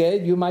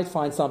investigate, you might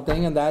find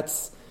something, and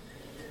that's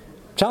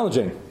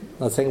challenging. I'm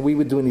not saying we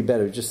would do any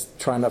better, just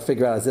trying to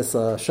figure out, is this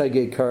a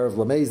shegeg curve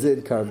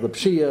lamezid, curve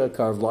lapshia,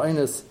 curve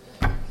la'inus.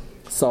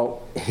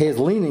 So his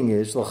leaning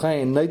is it's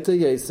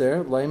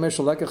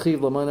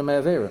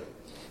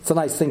a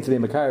nice thing to be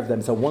makarev them.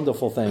 It's a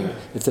wonderful thing.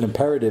 It's an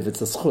imperative.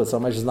 It's a schus. So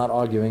I'm just not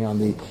arguing on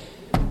the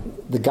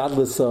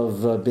godless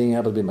of being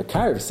able to be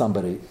makarev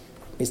somebody.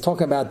 He's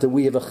talking about, do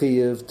we have a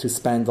chiyuv to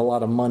spend a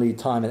lot of money,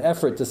 time, and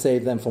effort to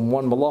save them from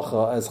one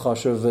malacha, as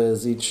chashuv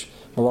as each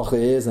malacha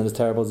is and as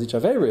terrible as each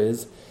avera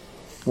is,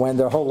 when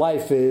their whole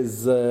life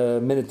is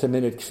minute to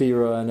minute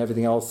kfira and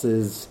everything else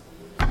is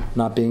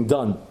not being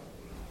done.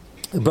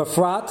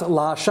 Befrat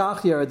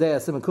la'ashach yeradei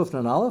asim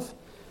kufnan aleph.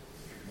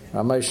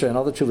 Moshe and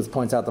other tshuvas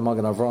points out the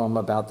Magen Avraham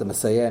about the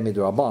Messiah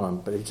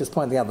midrabanan, but he's just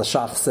pointing out the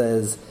Shach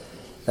says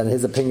that in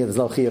his opinion there's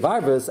no chiyav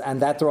arvis, and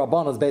that the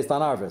Rabbanan is based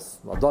on arvis.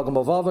 Dogam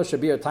avava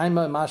shabir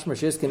taima mashma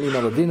sheskin ina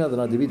ladina. The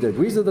Nadivid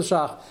agrees with the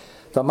Shach.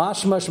 The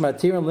mashma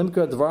shmatirin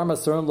limka dvar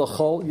maserin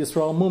lachol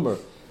Yisrael mumer.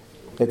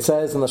 It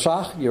says in the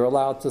Shach you're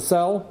allowed to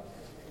sell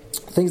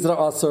things that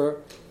are asur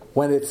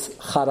when it's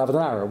chad Avra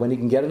Dinahara, when he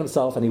can get it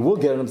himself, and he will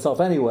get it himself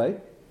anyway.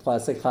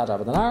 Classic chad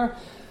Avra Dinahara,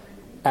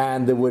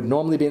 and there would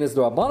normally be an Isser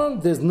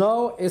D'Rabbanan. There's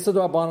no Isser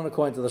D'Rabbanan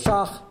according to the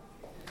Shach.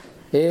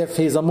 If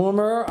he's a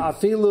mumer,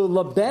 afilu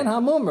leben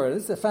ha-mumer.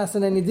 This is a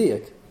fascinating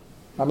diak.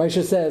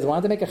 Moshe says, why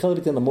don't they make a chiluk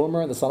between the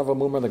mumer and the son of a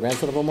mumer and the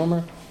grandson of a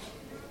mumer?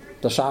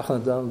 The Shach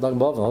and the Dag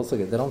Bov,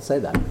 they don't say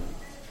that.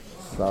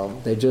 So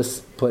they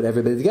just put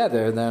everybody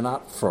together. They're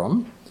not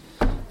from.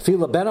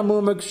 Afilu ben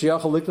ha-mumer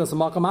k'shiyachal liknas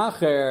ha'makam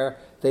acher.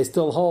 They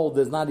still hold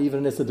there's not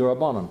even an Isser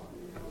D'Rabbanan.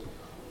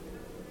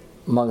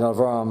 Magen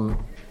Avraham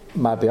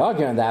might be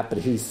arguing that, but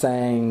he's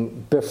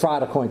saying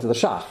befrat according to the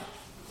Shach.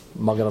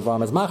 Magen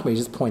Avraham is machmir. He's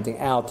just pointing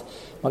out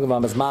Magen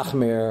Avraham is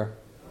machmir.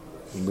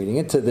 I'm reading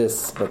into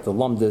this, but the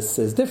lumdis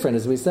is different,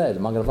 as we said.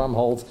 Magen Avraham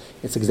holds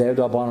it's exeir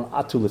d'Rabbanan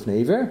atu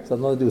lifnei iver. It has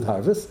nothing to do with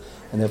harvest,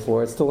 and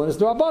therefore it's still in his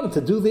d'Rabbanan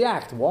to do the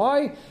act.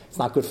 Why? It's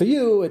not good for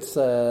you. It's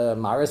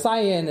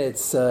marasayin.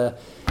 It's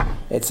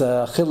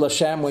a chil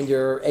Hashem when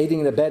you're aiding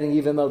and abetting,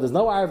 even though there's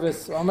no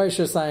arvis. Moshe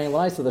is saying,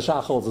 well, the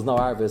Shach holds there's no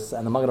arvis,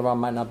 and the Magen Avraham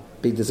might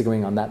not be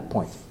disagreeing on that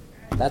point.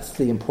 That's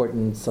the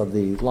importance of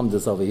the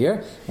lumdus over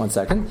here. 1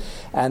 second.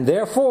 And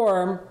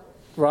therefore,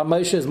 Rav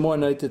Moshe is more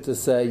noted to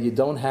say you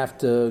don't have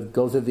to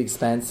go through the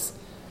expense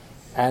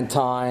and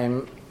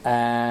time,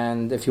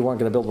 and if you weren't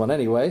going to build one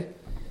anyway,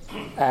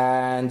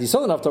 and you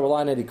still enough to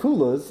rely on any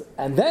kulas,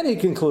 and then he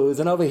concludes,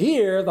 and over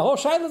here, the whole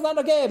shayla is not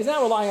nageb. He's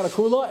not relying on a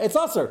kula, it's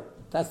usher.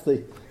 That's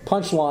the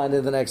punchline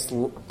in the next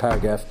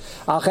paragraph.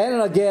 In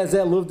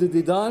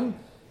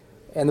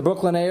the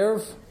Brooklyn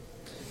Eruv,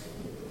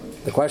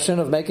 the question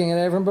of making an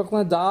Eruv in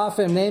Brooklyn,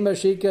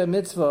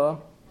 mitzvah.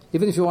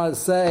 Even if you wanted to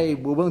say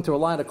we're willing to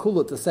rely on a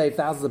kula to save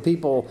thousands of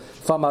people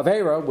from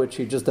Avera, which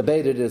he just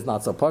debated is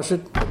not so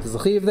pashut, but there's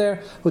a chiv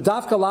there.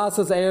 Udafka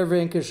lasas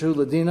ervin kishu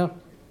ladina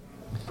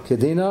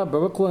kedina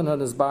Brooklyn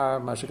hanizbar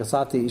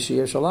mashikasati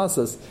ishiyah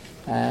shalasas,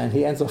 and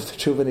he ends off the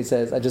tshuva and he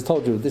says, "I just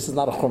told you this is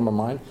not a chum of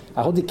mine.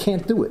 I hold you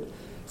can't do it."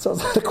 So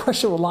it's the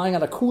question of relying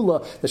on a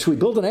kula that should we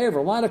build an Eruv,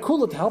 relying on a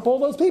kula to help all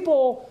those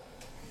people.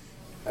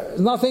 There's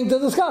nothing to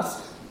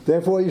discuss.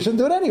 Therefore, you shouldn't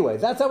do it anyway.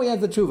 That's how we end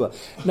the tshuva.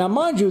 Now,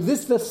 mind you, this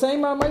is the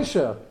same Rav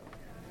Moshe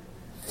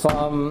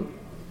from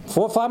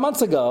 4 or 5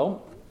 months ago,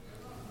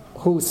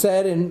 who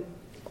said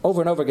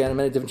over and over again in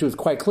many different tshuvas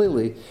quite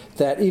clearly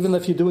that even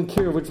if you're doing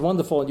kiruv, which is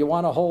wonderful, and you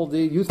want to hold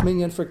the youth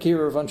minyan for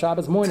kiruv on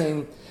Shabbos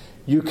morning,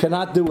 you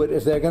cannot do it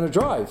if they're going to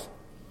drive.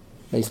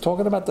 And he's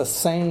talking about the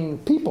same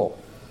people.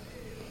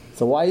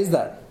 So why is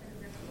that?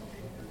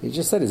 He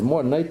just said he's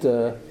more night.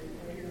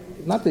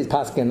 Not that he's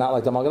pasking not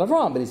like the Magen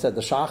Avraham, but he said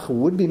the Shach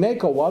would be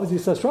Meko. Why was he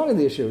so strong in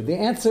the issue? The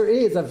answer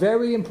is a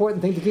very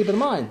important thing to keep in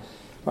mind.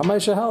 Rav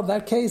Moshe held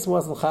that case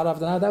wasn't Chad Avra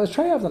Dinahara, that was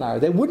Trey Avra Dinahara.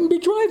 They wouldn't be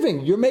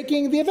driving. You're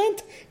making the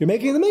event, you're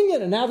making the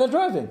minyan, and now they're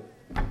driving.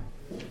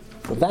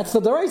 So that's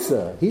the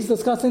Deraisa. He's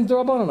discussing the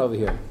Rabbanon over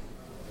here.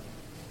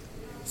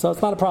 So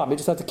it's not a problem. You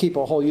just have to keep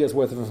a whole year's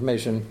worth of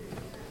information,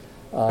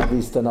 at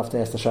least enough to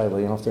ask the shayla.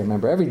 You don't have to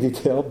remember every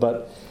detail,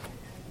 but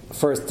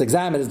first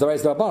examine is the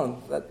Reis Rabban.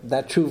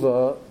 That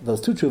tshuva, those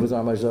two tshuvas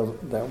are much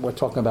that we're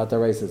talking about the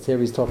races. Here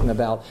he's talking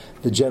about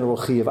the general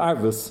chi of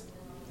arvus.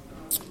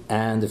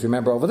 And if you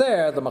remember over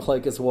there, the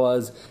machlekes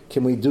was,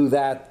 can we do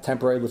that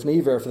temporary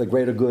lifneiver for the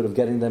greater good of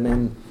getting them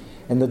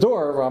in the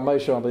door? Rav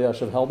Moshe and Rabbi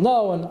Yashav held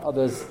no, and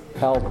others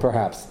held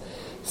perhaps.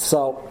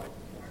 So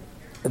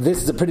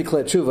this is a pretty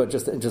clear tshuva.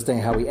 Just interesting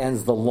how he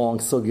ends the long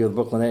sugi of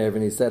Brooklyn Erev,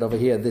 and he said over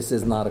here, this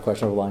is not a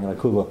question of relying on a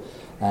kula,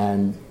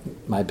 and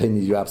my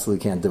opinion, you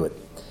absolutely can't do it.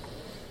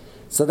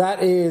 So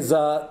that is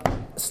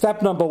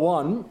step number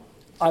one.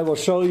 I will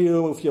show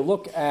you, if you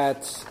look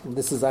at,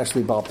 this is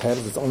actually Baal Peh,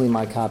 it's only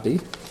my copy.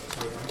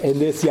 In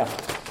this, yeah.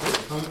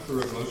 Time for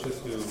Rav Moshe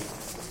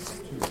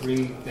to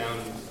bring down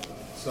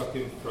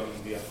Sakim from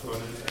the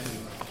Achronim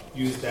and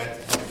use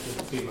that to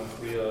help the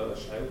Machriya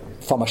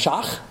Shayla? From a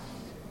Shach?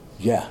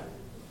 Yeah.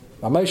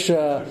 Rav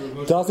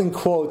Moshe doesn't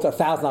quote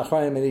 1,000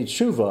 Achronim in each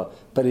Shuva,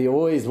 but he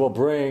always will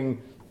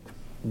bring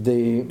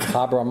the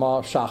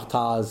Chabrama, Shach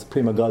Taz,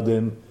 Prima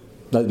Gadim,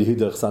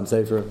 Hidach, Sam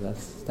Sefer.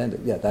 That's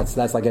standard. Yeah, that's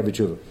like every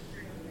Shuva.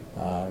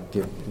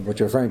 What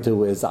you're referring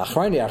to is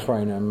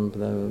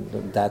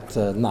Achronim, that's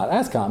not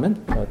as common,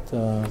 but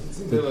the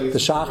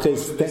Shach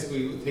is...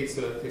 Basically takes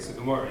a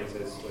Gemara and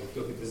says, like,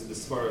 look, this is the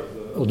Svar of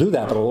the... We'll do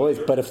that, but always.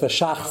 But if the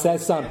Shach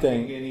says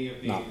something...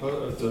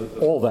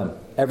 all of them,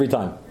 every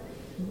time.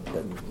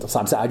 So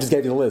I just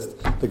gave you the list.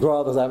 The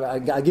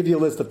Gemara, I give you a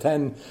list of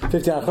 10,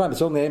 15 Achronim. It's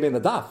certainly anything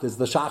in the Daf. There's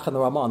the Shach and the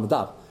Ramah on the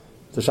Daf.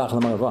 The Shach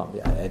and the Ramah.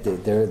 Yeah,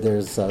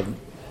 there's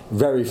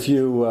very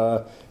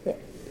few...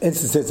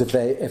 instances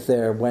if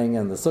they're weighing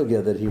in the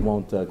sugya that he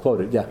won't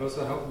quote it. Yeah.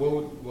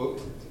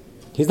 Also,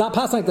 he's not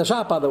passing like the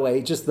shop, by the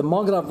way. Just the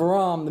Maggid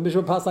Avram, the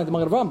Mishra passing like the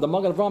Maggid Avram. The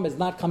Maggid Avram is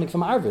not coming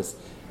from Arvis.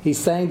 He's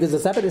saying there's a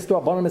separate issue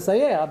of Rabbanon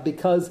Messiah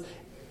because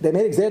they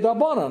made Xer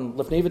Rabbanon.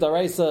 Lefnei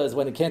V'Daraisa is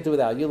when he can't do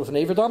without you.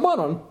 Lefnei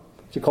V'Darabanon,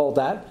 if you call it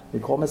that, we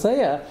call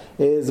Messiah,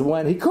 is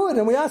when he could,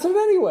 and we asked it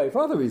anyway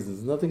for other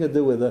reasons. Nothing to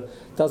do with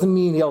it. Doesn't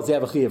mean he also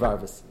have a chi of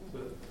Arvis.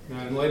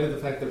 Now, in light of the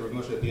fact that Rav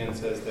Moshe at the end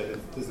says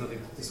that there's nothing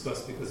to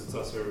discuss because it's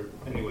usher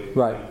anyway.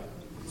 Right.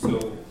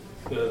 So,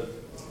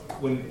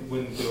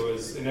 when there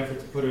was an effort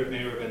to put it in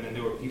Eruv, and then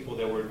there were people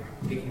that were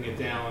taking it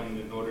down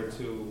in order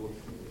to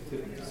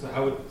so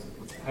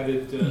how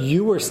did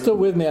you were still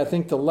with me? I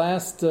think the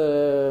last 3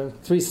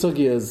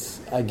 sugyas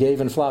I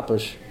gave in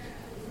Flapish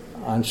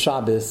on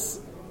Shabbos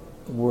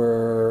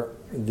were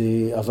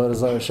the Avodah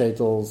Zarah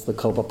Shetels, the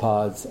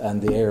Kopapods,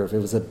 and the Eruv. It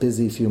was a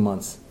busy few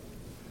months.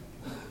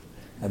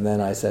 And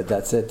then I said,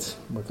 that's it.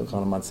 We're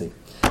Kochana Matzi.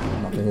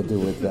 Nothing to do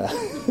with that.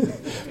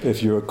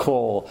 If you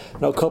recall,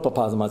 no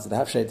Kopapods in Matzi. They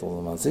have Shetels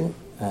in Matzi.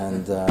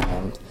 And,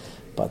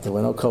 but there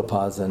were no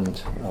Kopas and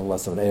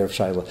less of an Erev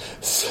Shaila.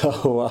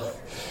 So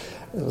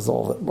it was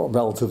all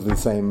relatively the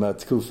same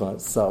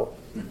Tkufa. So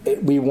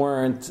we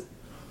weren't,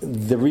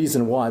 the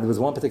reason why, there was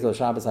one particular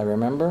Shabbos I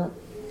remember,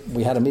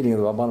 we had a meeting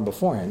with the Rabbanan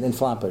beforehand in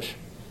Flapish.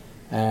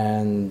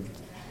 And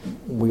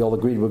we all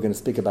agreed we were going to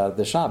speak about it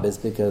this Shabbos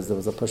because there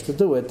was a push to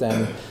do it,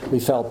 and we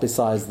felt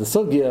besides the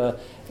sugya,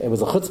 it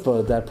was a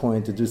chutzpah at that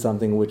point to do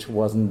something which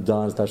wasn't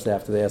done, especially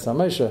after the Yasam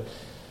Moshe.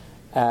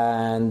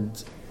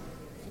 And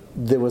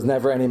there was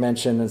never any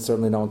mention, and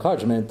certainly no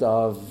encouragement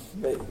of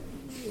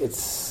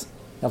it's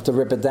you have to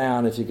rip it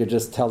down. If you could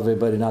just tell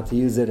everybody not to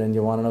use it, and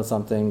you want to know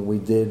something, we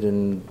did,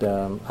 and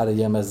Ada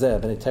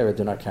Yemazeh, B'nai Torah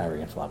do not carry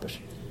in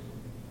Flapish.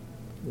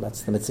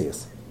 That's the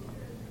Mitzias.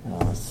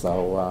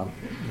 So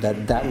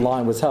that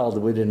line was held.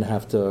 We didn't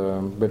have to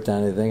rip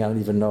down anything. I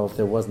don't even know if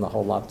there wasn't a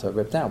whole lot to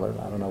rip down, but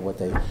I don't know what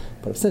they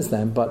put up since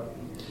then. But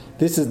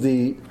this is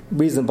the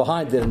reason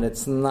behind it, and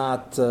it's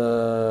not some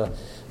of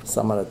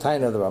the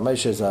Taina. The Rav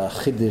Moshe is a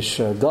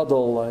Chiddush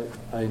Gadol.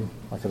 I'm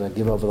not going to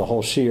give over the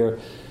whole shir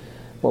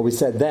what we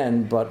said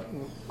then, but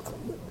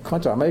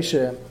according to Rav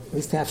Moshe, we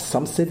used to have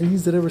some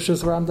cities that are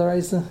Rishus Ram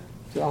Daraisa.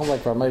 If you don't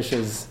like Rav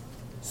Moshe's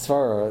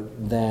Svara,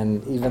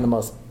 then even the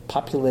most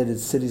populated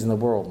cities in the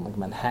world, like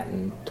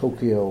Manhattan,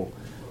 Tokyo,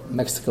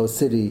 Mexico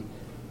City,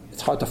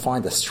 it's hard to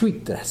find a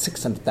street that has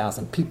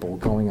 600,000 people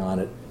going on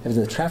it if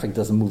the traffic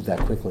doesn't move that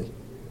quickly.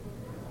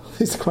 At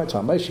least according to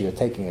Moshe, you're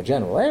taking a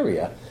general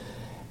area.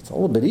 It's a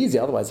little bit easy.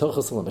 Otherwise,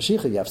 Hilchos and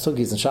Mashiach, you have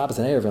sugis and Shabbos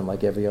and Eruvim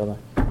like every other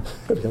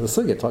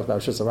sugya. Talked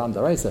about Shus Aram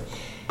Daraisa,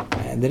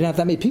 and they didn't have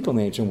that many people in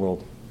the ancient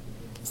world.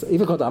 So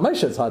even according to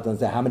Moshe, it's hard to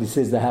understand how many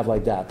cities they have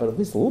like that, but at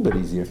least a little bit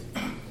easier.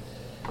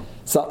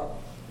 So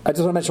I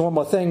just want to mention one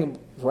more thing.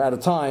 We're out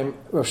of time.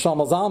 Rav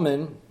Shlomo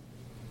Zalman,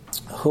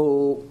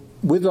 who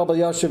with Rabbi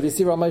Yashav, you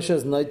see Rav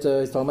Moshe's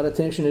Naita, he's talking about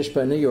a Tinkshin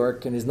Ishba in New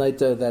York, and his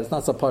Naita that it's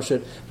not so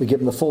pashut. We give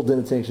him the full din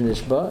of Tinkshin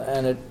Ishba,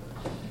 and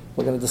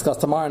we're going to discuss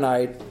tomorrow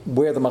night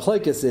where the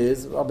machlekes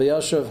is. Rabbi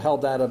Yashav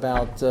held that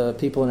about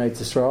people in Eretz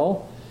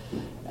Yisrael,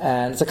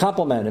 and it's a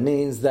compliment. It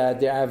means that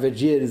the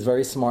average Yid is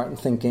very smart in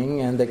thinking,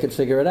 and they could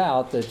figure it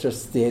out. It's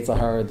just the Yetzer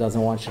Hara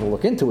doesn't want you to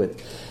look into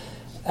it.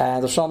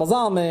 And the Shalom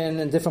Zalman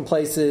in different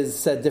places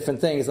said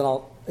different things, and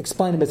I'll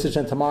explain to Mitzvah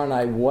Shem tomorrow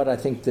night what I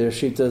think the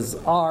Shitas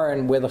are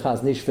and where the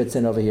Chaz Nish fits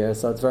in over here.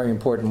 So it's very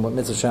important. What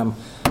Mitzvah Shem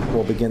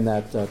will begin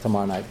that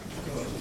tomorrow night.